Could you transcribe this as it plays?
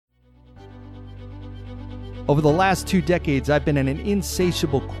Over the last 2 decades, I've been in an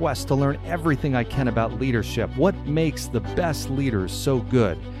insatiable quest to learn everything I can about leadership. What makes the best leaders so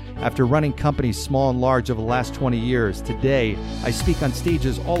good? After running companies small and large over the last 20 years, today I speak on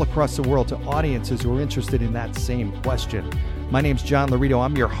stages all across the world to audiences who are interested in that same question. My name's John Laurito.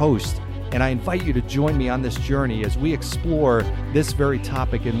 I'm your host, and I invite you to join me on this journey as we explore this very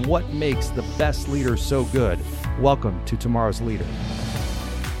topic and what makes the best leaders so good. Welcome to Tomorrow's Leader.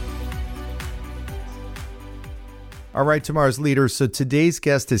 All right, Tomorrow's Leader. So today's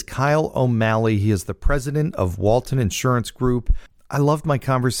guest is Kyle O'Malley. He is the president of Walton Insurance Group. I loved my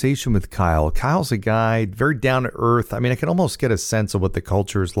conversation with Kyle. Kyle's a guy very down to earth. I mean, I can almost get a sense of what the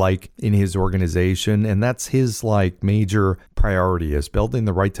culture is like in his organization. And that's his major priority, is building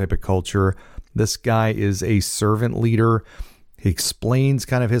the right type of culture. This guy is a servant leader. He explains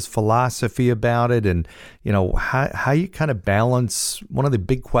kind of his philosophy about it and, how you kind of balance. One of the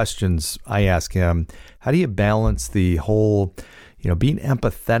big questions I ask him, how do you balance the whole, being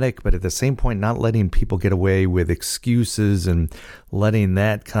empathetic, but at the same point, not letting people get away with excuses and letting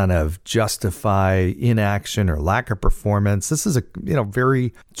that kind of justify inaction or lack of performance. This is a,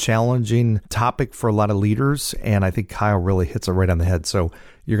 very challenging topic for a lot of leaders. And I think Kyle really hits it right on the head. So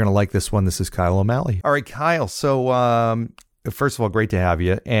you're going to like this one. This is Kyle O'Malley. All right, Kyle. So, first of all, great to have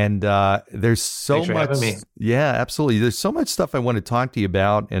you. And there's so Thanks for much. having me. Yeah, absolutely. There's so much stuff I want to talk to you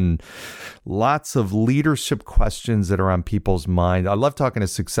about and lots of leadership questions that are on people's mind. I love talking to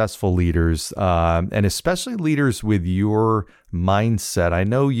successful leaders and especially leaders with your mindset. I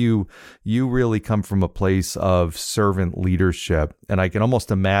know you really come from a place of servant leadership, and I can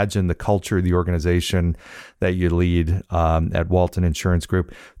almost imagine the culture of the organization that you lead at Walton Insurance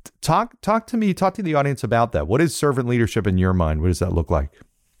Group. Talk to the audience about that. What is servant leadership in your mind? What does that look like?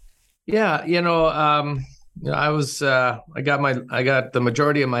 Yeah, I got the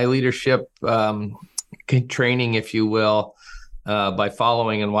majority of my leadership training, if you will, by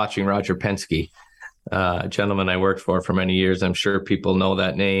following and watching Roger Penske, a gentleman I worked for many years. I'm sure people know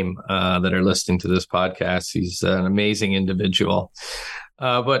that name that are listening to this podcast. He's an amazing individual.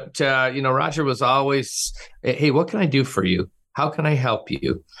 But Roger was always, hey, what can I do for you? How can I help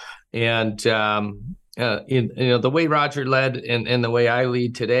you? And the way Roger led and the way I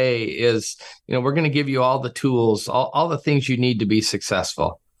lead today is, we're going to give you all the tools, all the things you need to be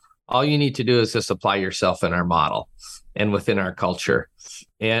successful. All you need to do is just apply yourself in our model and within our culture.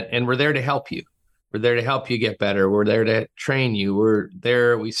 And we're there to help you. We're there to help you get better. We're there to train you.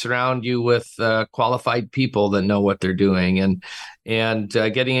 We surround you with qualified people that know what they're doing. And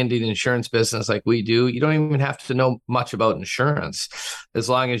getting into the insurance business like we do, you don't even have to know much about insurance. As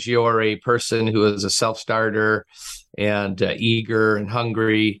long as you're a person who is a self-starter and eager and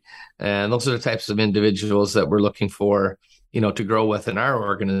hungry. And those are the types of individuals that we're looking for, to grow with in our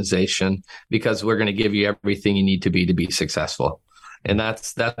organization, because we're going to give you everything you need to be successful. And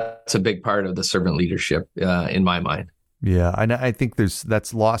that's a big part of the servant leadership in my mind. Yeah, I think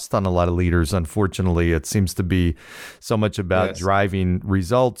that's lost on a lot of leaders. Unfortunately, it seems to be so much about driving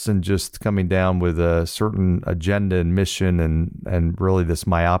results and just coming down with a certain agenda and mission and really this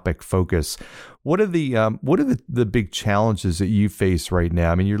myopic focus. What are the big challenges that you face right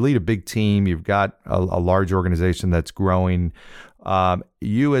now? I mean, you lead a big team. You've got a large organization that's growing.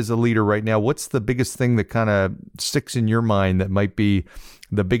 You as a leader right now, what's the biggest thing that kind of sticks in your mind that might be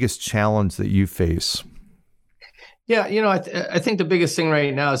the biggest challenge that you face? Yeah, I think the biggest thing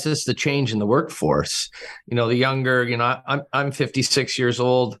right now is just the change in the workforce. The younger, I'm 56 years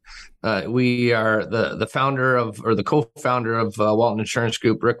old. We are the founder the co-founder of Walton Insurance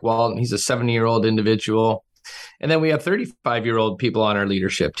Group, Rick Walton. He's a 70-year-old individual. And then we have 35-year-old people on our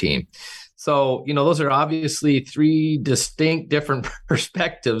leadership team. So, those are obviously three distinct different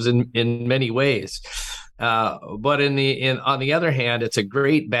perspectives in many ways. But on the other hand, it's a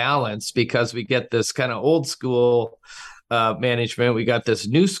great balance because we get this kind of old school management. We got this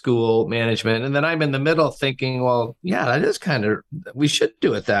new school management. And then I'm in the middle thinking, well, yeah, that is we should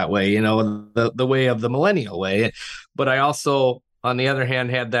do it that way, the way of the millennial way. But I also, on the other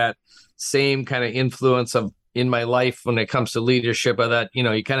hand, had that same kind of influence in my life when it comes to leadership of that,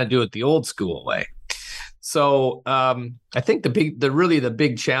 you kind of do it the old school way. So I think the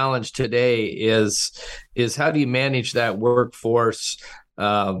big challenge today is how do you manage that workforce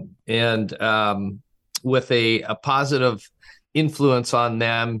and with a positive influence on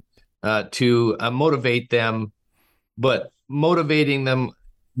them to motivate them, but motivating them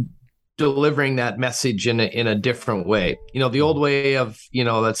delivering that message in a different way. The old way of,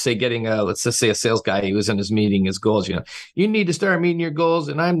 let's just say a sales guy, he was in his meeting, his goals, you need to start meeting your goals.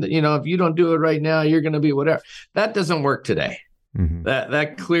 And if you don't do it right now, you're going to be whatever. That doesn't work today.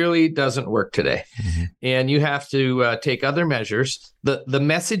 That clearly doesn't work today. And you have to take other measures. The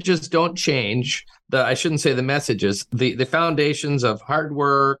messages don't change. I shouldn't say the messages, the foundations of hard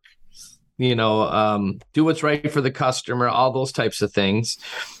work, do what's right for the customer, all those types of things.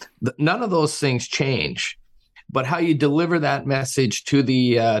 None of those things change. But how you deliver that message to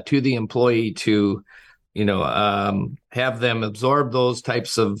the employee to, have them absorb those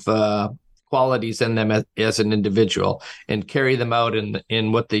types of qualities in them as an individual and carry them out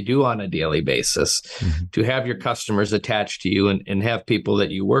in what they do on a daily basis, to have your customers attached to you and have people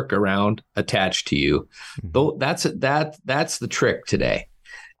that you work around attached to you. Though that's the trick today.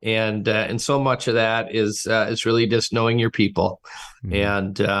 And so much of that is really just knowing your people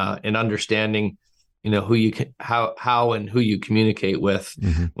and understanding, who you can, how and who you communicate with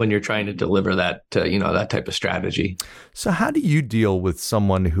when you're trying to deliver that, that type of strategy. So how do you deal with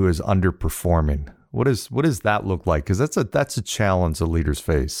someone who is underperforming? What does that look like? Because that's a challenge that leaders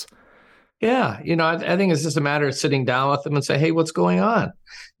face. Yeah. I think it's just a matter of sitting down with them and say, hey, what's going on?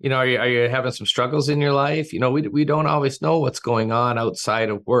 Are you having some struggles in your life? We don't always know what's going on outside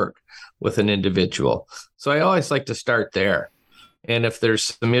of work with an individual. So I always like to start there. And if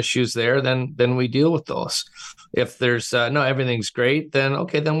there's some issues there, then we deal with those. If there's no, everything's great, then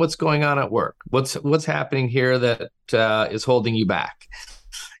okay, then what's going on at work? What's happening here that is holding you back?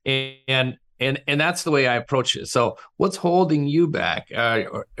 And that's the way I approach it. So what's holding you back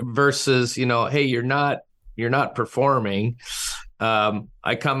versus, hey, you're not performing.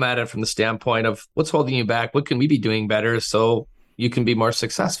 I come at it from the standpoint of what's holding you back? What can we be doing better so you can be more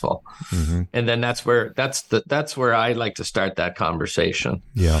successful? And then that's where I like to start that conversation.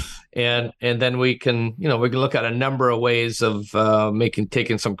 Yeah. And then we can look at a number of ways of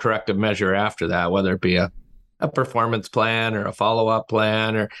taking some corrective measure after that, whether it be a performance plan or a follow-up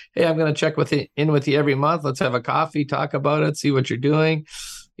plan, or, hey, I'm going to check in with you every month. Let's have a coffee, talk about it, see what you're doing,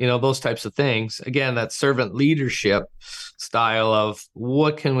 those types of things. Again, that servant leadership style of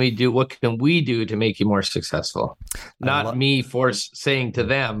what can we do to make you more successful? Not me saying to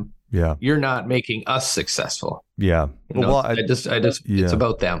them, yeah, you're not making us successful. Yeah. It's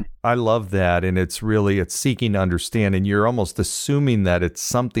about them. I love that. And it's seeking to understand. And you're almost assuming that it's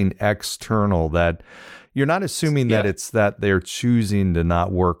something external, that you're not assuming that it's that they're choosing to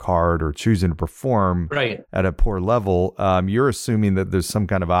not work hard or choosing to perform at a poor level. You're assuming that there's some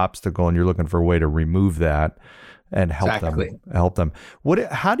kind of obstacle and you're looking for a way to remove that and help them.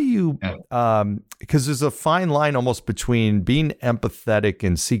 How do you, because there's a fine line almost between being empathetic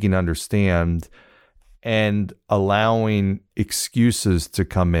and seeking to understand and allowing excuses to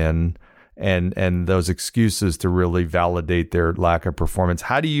come in and those excuses to really validate their lack of performance.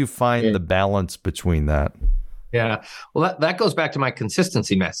 How do you find the balance between that? Yeah. Well, that goes back to my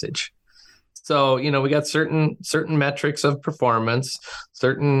consistency message. So, we got certain metrics of performance,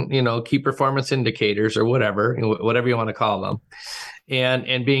 certain, key performance indicators or whatever you want to call them,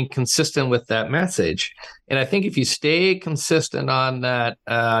 and being consistent with that message. And I think if you stay consistent on that,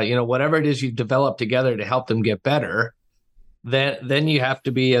 whatever it is you've developed together to help them get better, then you have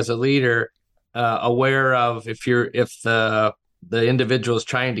to be, as a leader, aware of if the individual is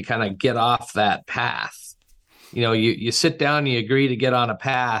trying to kind of get off that path. You sit down and you agree to get on a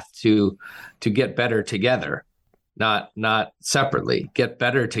path to get better together, not separately. Get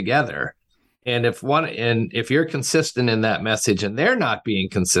better together. And if you're consistent in that message and they're not being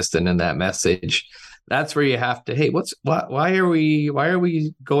consistent in that message, that's where you have to, hey, why are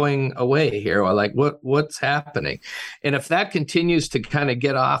we going away here? Or like, what's happening? And if that continues to kind of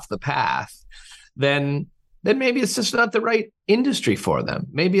get off the path, then maybe it's just not the right industry for them.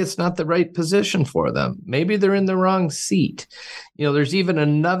 Maybe it's not the right position for them. Maybe they're in the wrong seat. There's even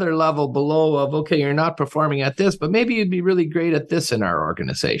another level below of, okay, you're not performing at this, but maybe you'd be really great at this in our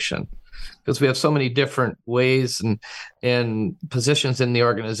organization. Because we have so many different ways and positions in the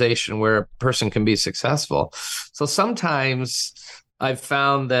organization where a person can be successful. So sometimes I've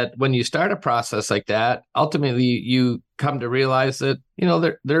found that when you start a process like that, ultimately you come to realize that,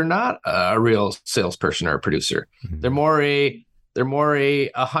 they're not a real salesperson or a producer. Mm-hmm. They're more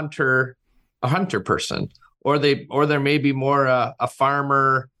a hunter person, or there may be more a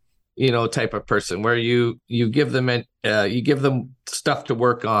farmer, type of person where you give them stuff to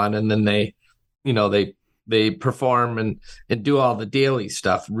work on, and then they perform and do all the daily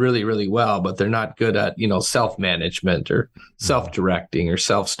stuff really, really well, but they're not good at, self-management or self-directing or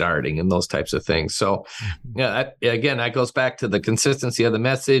self-starting and those types of things. So again, that goes back to the consistency of the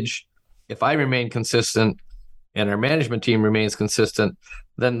message. If I remain consistent and our management team remains consistent,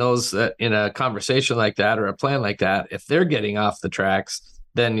 then those in a conversation like that or a plan like that, if they're getting off the tracks,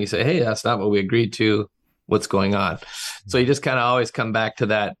 then you say, hey, that's not what we agreed to. what's going on. So you just kind of always come back to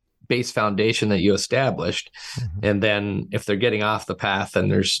that base foundation that you established. And then if they're getting off the path, then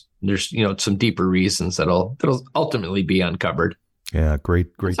there's some deeper reasons that'll ultimately be uncovered. Yeah, great.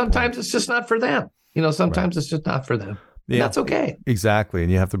 Sometimes it's just not for them. Sometimes it's just not for them. Yeah, that's okay. Exactly.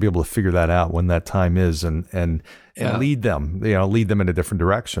 And you have to be able to figure that out when that time is and lead them, lead them in a different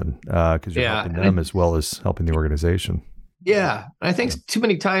direction because you're helping them as well as helping the organization. Yeah. I think too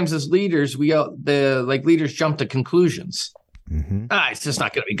many times as leaders, leaders jump to conclusions. It's just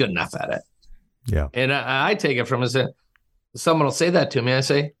not going to be good enough at it. Yeah. And I take it from someone will say that to me. I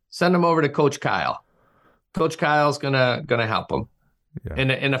say, send them over to Coach Kyle. Coach Kyle's gonna help them. Yeah.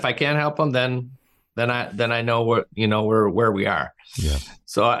 And if I can't help them, then I know where we are. Yeah.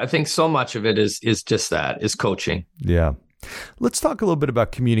 So I think so much of it is just that, is coaching. Yeah. Let's talk a little bit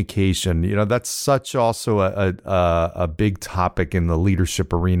about communication. That's such also a big topic in the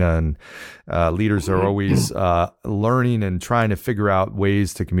leadership arena, and leaders are always learning and trying to figure out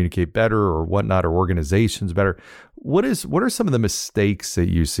ways to communicate better or whatnot, or organizations better. What are some of the mistakes that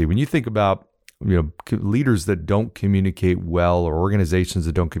you see when you think about leaders that don't communicate well or organizations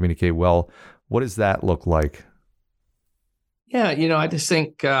that don't communicate well? What does that look like? Yeah, I just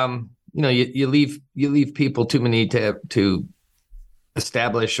think you leave people too many to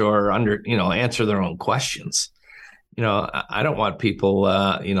establish or answer their own questions. I don't want people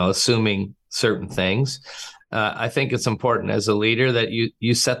assuming certain things. I think it's important as a leader that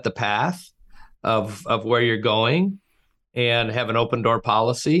you set the path of where you're going and have an open door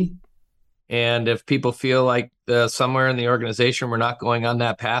policy. And if people feel like somewhere in the organization we're not going on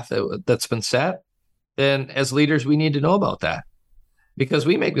that path that's been set, then as leaders, we need to know about that, because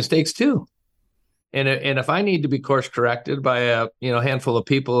we make mistakes too. And if I need to be course corrected by a handful of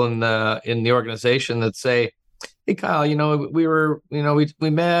people in the organization that say, hey, Kyle, we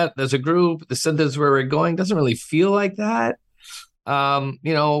met as a group, they said this is where we're going, doesn't really feel like that.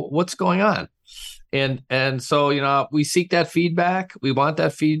 What's going on? And so, we seek that feedback. We want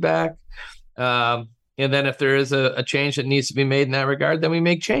that feedback. And then if there is a change that needs to be made in that regard, then we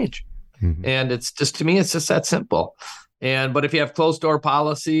make change. And it's just, to me, it's just that simple. But if you have closed door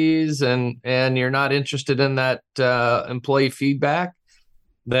policies and you're not interested in that employee feedback,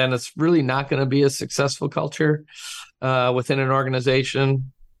 then it's really not going to be a successful culture within an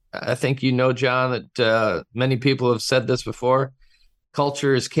organization. I think John, that many people have said this before,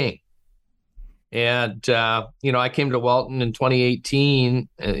 culture is king. And, I came to Walton in 2018,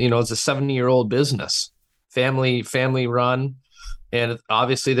 it's a 70-year-old business, family run. And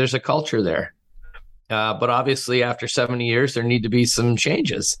obviously there's a culture there. But obviously after 70 years, there need to be some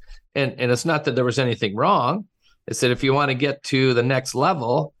changes. And it's not that there was anything wrong. It's that if you want to get to the next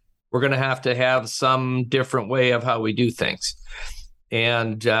level, we're going to have some different way of how we do things.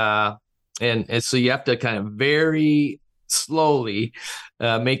 And so you have to kind of very slowly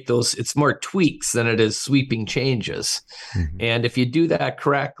make those, it's more tweaks than it is sweeping changes. And if you do that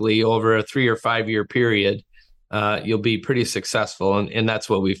correctly over a 3 or 5 year period, you'll be pretty successful. And that's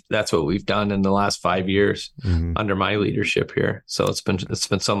what we've done in the last 5 years under my leadership here. So it's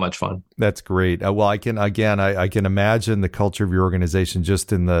been so much fun. That's great. Well, I can imagine the culture of your organization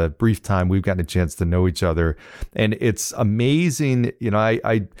just in the brief time we've gotten a chance to know each other. And it's amazing.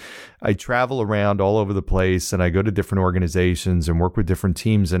 I travel around all over the place and I go to different organizations and work with different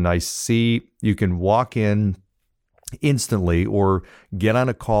teams, and I see you can walk in instantly or get on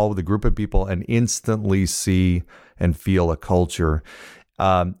a call with a group of people and instantly see and feel a culture.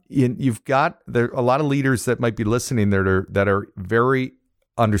 You've got there a lot of leaders that might be listening there that are very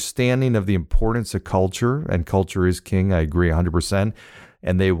understanding of the importance of culture, and culture is king. I agree 100%.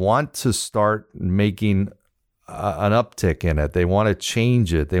 And they want to start making an uptick in it. They want to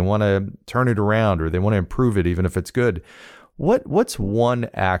change it. They want to turn it around, or they want to improve it, even if it's good. What's one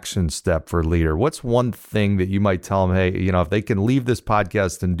action step for a leader? What's one thing that you might tell them, hey, if they can leave this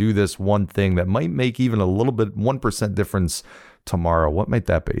podcast and do this one thing that might make even a little bit, 1% difference tomorrow, what might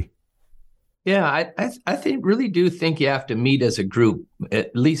that be? Yeah, I really do think you have to meet as a group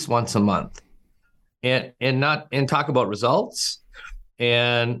at least once a month and talk about results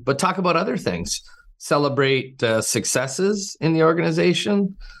but talk about other things. Celebrate successes in the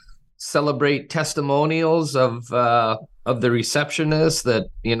organization, celebrate testimonials of the receptionist that,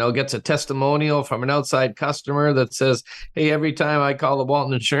 gets a testimonial from an outside customer that says, hey, every time I call the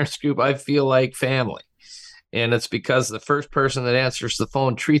Walton Insurance Group, I feel like family. And it's because the first person that answers the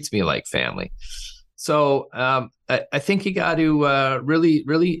phone treats me like family. So I think you got to really,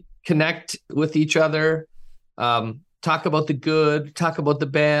 really connect with each other, talk about the good, talk about the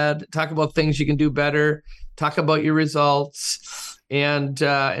bad, talk about things you can do better, talk about your results. And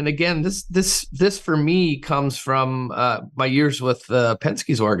again, this for me comes from my years with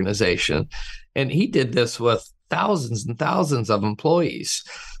Penske's organization, and he did this with thousands and thousands of employees,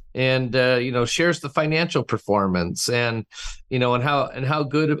 and shares the financial performance, and and how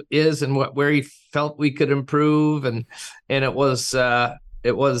good it is, and where he felt we could improve, and it was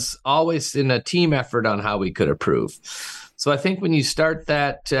always in a team effort on how we could improve. So I think when you start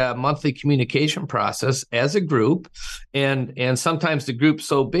that monthly communication process as a group, and sometimes the group's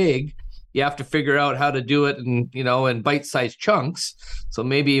so big, you have to figure out how to do it in bite-sized chunks. So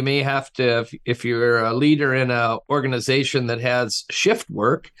maybe you may have to, if you're a leader in an organization that has shift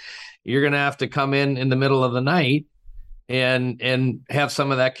work, you're going to have to come in the middle of the night and have some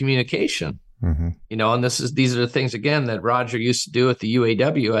of that communication. Mm-hmm. And these are the things, again, that Roger used to do at the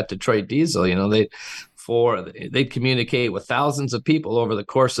UAW at Detroit Diesel. They'd communicate with thousands of people over the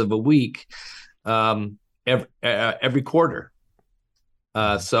course of a week, every quarter.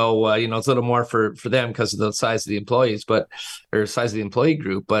 So it's a little more for them because of the size of the employees, or size of the employee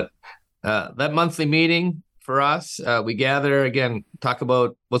group. But that monthly meeting for us, we gather, again, talk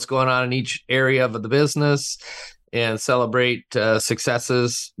about what's going on in each area of the business, and celebrate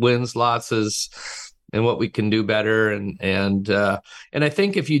successes, wins, losses, and what we can do better. And I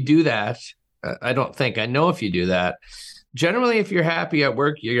think if you do that, I know if you do that, generally, if you're happy at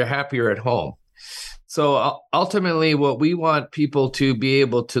work, you're happier at home. So ultimately, what we want people to be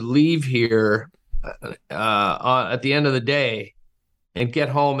able to leave here at the end of the day and get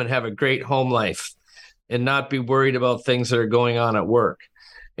home and have a great home life, and not be worried about things that are going on at work.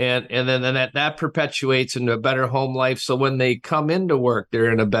 And then that perpetuates into a better home life. So when they come into work,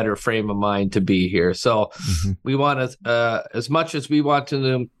 they're in a better frame of mind to be here. So we want as much as we want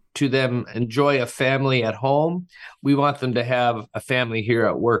to them enjoy a family at home, we want them to have a family here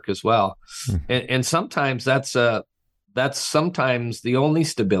at work as well. And sometimes that's sometimes the only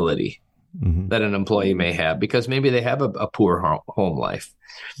stability that an employee may have, because maybe they have a poor home life.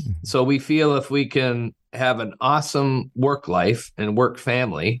 So we feel if we can have an awesome work life and work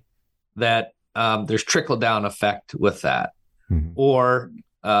family, that there's trickle down effect with that. Or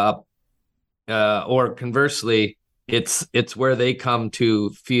conversely, it's where they come to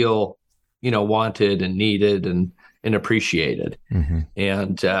feel, wanted and needed and appreciated.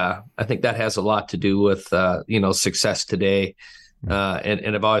 And I think that has a lot to do with, success today.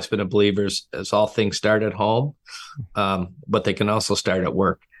 And I've always been a believer as all things start at home, but they can also start at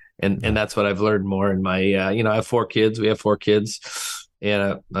work. And that's what I've learned more in my, I have 4 kids. We have 4 kids,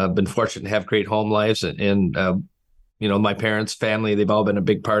 and I've been fortunate to have great home lives. And my parents' family, they've all been a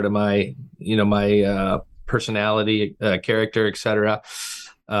big part of my, my personality, character, et cetera.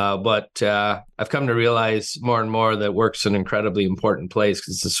 But I've come to realize more and more that work's an incredibly important place,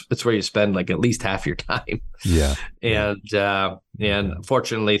 because it's where you spend like at least half your time. Yeah. And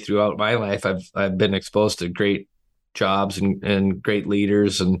fortunately, throughout my life, I've been exposed to great jobs and great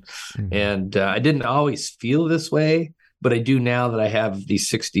leaders, and I didn't always feel this way, but I do now that I have these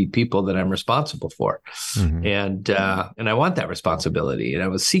 60 people that I'm responsible for. And I want that responsibility, and I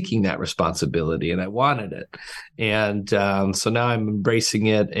was seeking that responsibility, and I wanted it. And so now I'm embracing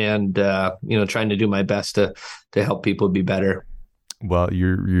it, and trying to do my best to help people be better. Well,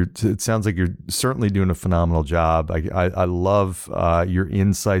 it sounds like you're certainly doing a phenomenal job. I love your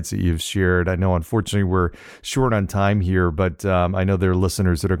insights that you've shared. I know, unfortunately, we're short on time here, but I know there are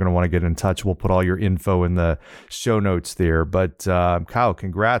listeners that are going to want to get in touch. We'll put all your info in the show notes there. But Kyle,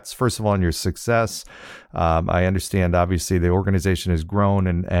 congrats, first of all, on your success. I understand, obviously, the organization has grown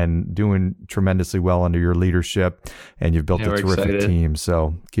and doing tremendously well under your leadership, and you've built a terrific team.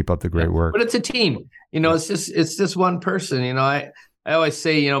 So keep up the great work. But it's a team. It's just one person. I always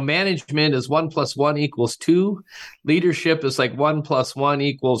say, management is 1 + 1 = 2. Leadership is like 1 +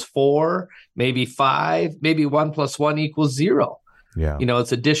 1 = 4, maybe 5, maybe 1 + 1 = 0. Yeah.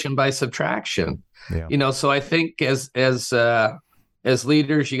 It's addition by subtraction. Yeah. So I think as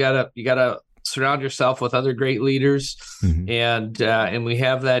leaders, you gotta surround yourself with other great leaders. And we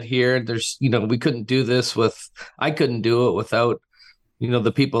have that here. There's, we couldn't do this I couldn't do it without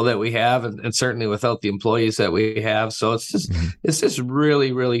the people that we have, and certainly without the employees that we have. So it's just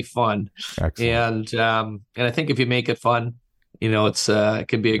really, really fun. Excellent. And I think if you make it fun, it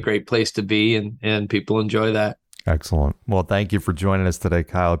can be a great place to be, and people enjoy that. Excellent. Well, thank you for joining us today,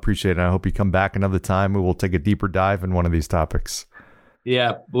 Kyle. Appreciate it. I hope you come back another time and we'll take a deeper dive in one of these topics.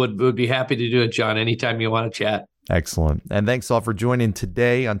 Yeah, would be happy to do it, John, anytime you want to chat. Excellent. And thanks all for joining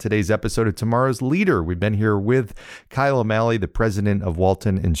today on today's episode of Tomorrow's Leader. We've been here with Kyle O'Malley, the president of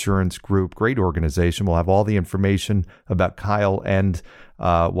Walton Insurance Group. Great organization. We'll have all the information about Kyle and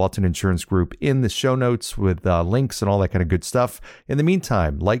Walton Insurance Group in the show notes with links and all that kind of good stuff. In the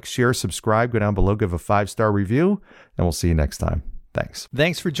meantime, like, share, subscribe, go down below, give a 5-star review, and we'll see you next time. Thanks.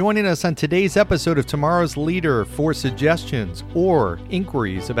 Thanks for joining us on today's episode of Tomorrow's Leader. For suggestions or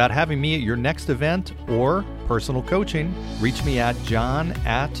inquiries about having me at your next event or personal coaching, reach me at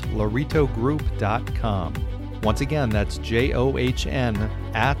john@lauritogroup.com. Once again, that's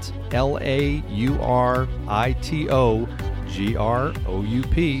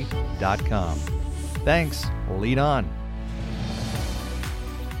JOHN@LAURITOGROUP.com. Thanks. Lead on.